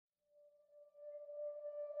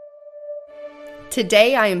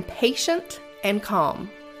Today I am patient and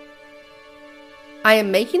calm. I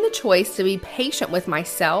am making the choice to be patient with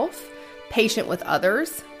myself, patient with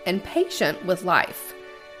others, and patient with life.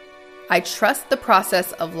 I trust the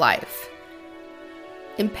process of life.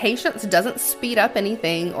 Impatience doesn't speed up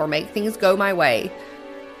anything or make things go my way.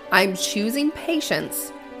 I'm choosing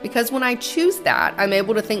patience because when I choose that, I'm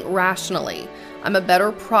able to think rationally. I'm a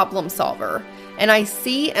better problem solver, and I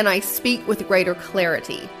see and I speak with greater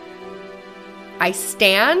clarity. I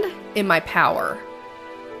stand in my power.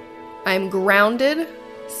 I'm grounded,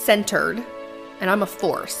 centered, and I'm a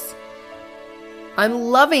force. I'm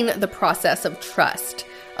loving the process of trust,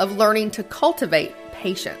 of learning to cultivate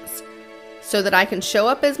patience, so that I can show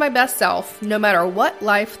up as my best self no matter what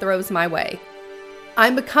life throws my way.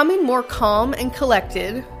 I'm becoming more calm and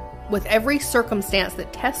collected with every circumstance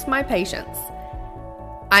that tests my patience.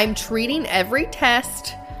 I'm treating every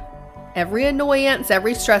test, every annoyance,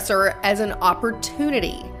 every stressor as an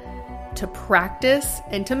opportunity to practice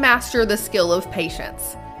and to master the skill of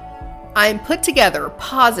patience. I'm put together,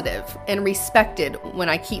 positive, and respected when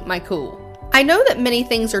I keep my cool. I know that many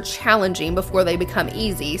things are challenging before they become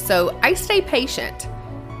easy, so I stay patient.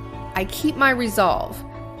 I keep my resolve.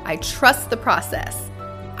 I trust the process.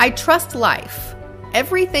 I trust life.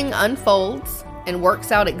 Everything unfolds and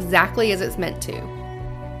works out exactly as it's meant to.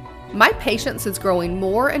 My patience is growing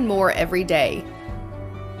more and more every day,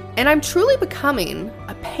 and I'm truly becoming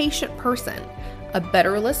a patient person, a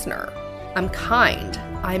better listener. I'm kind.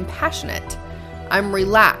 I'm passionate. I'm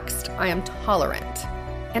relaxed. I am tolerant.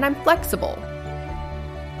 And I'm flexible.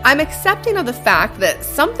 I'm accepting of the fact that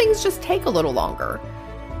some things just take a little longer.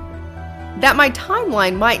 That my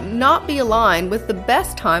timeline might not be aligned with the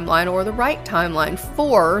best timeline or the right timeline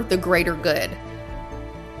for the greater good.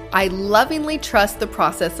 I lovingly trust the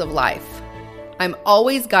process of life. I'm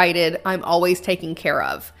always guided. I'm always taken care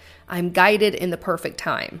of. I'm guided in the perfect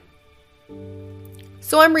time.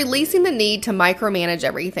 So I'm releasing the need to micromanage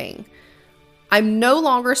everything. I'm no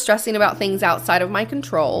longer stressing about things outside of my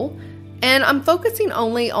control, and I'm focusing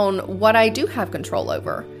only on what I do have control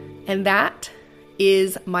over, and that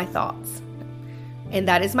is my thoughts. And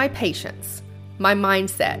that is my patience, my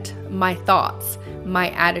mindset, my thoughts, my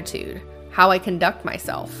attitude, how I conduct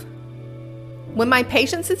myself. When my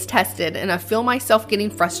patience is tested and I feel myself getting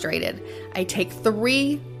frustrated, I take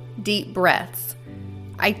 3 deep breaths.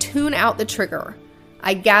 I tune out the trigger.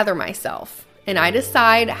 I gather myself, and I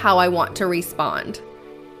decide how I want to respond.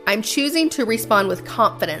 I'm choosing to respond with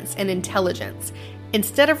confidence and intelligence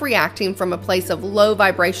instead of reacting from a place of low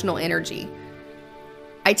vibrational energy.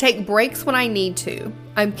 I take breaks when I need to.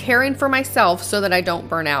 I'm caring for myself so that I don't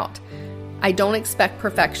burn out. I don't expect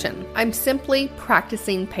perfection. I'm simply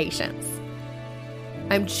practicing patience.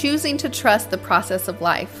 I'm choosing to trust the process of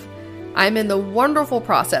life. I'm in the wonderful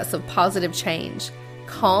process of positive change.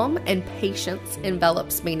 Calm and patience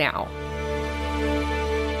envelops me now.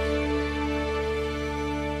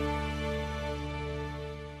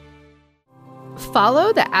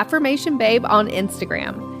 Follow the Affirmation Babe on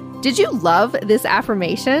Instagram. Did you love this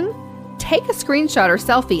affirmation? Take a screenshot or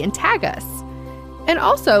selfie and tag us. And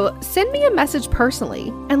also, send me a message personally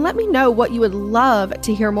and let me know what you would love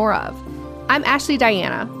to hear more of. I'm Ashley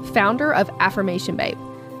Diana, founder of Affirmation Babe.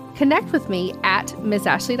 Connect with me at Miss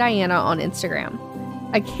Ashley Diana on Instagram.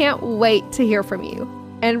 I can't wait to hear from you.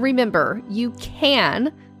 And remember, you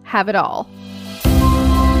can have it all.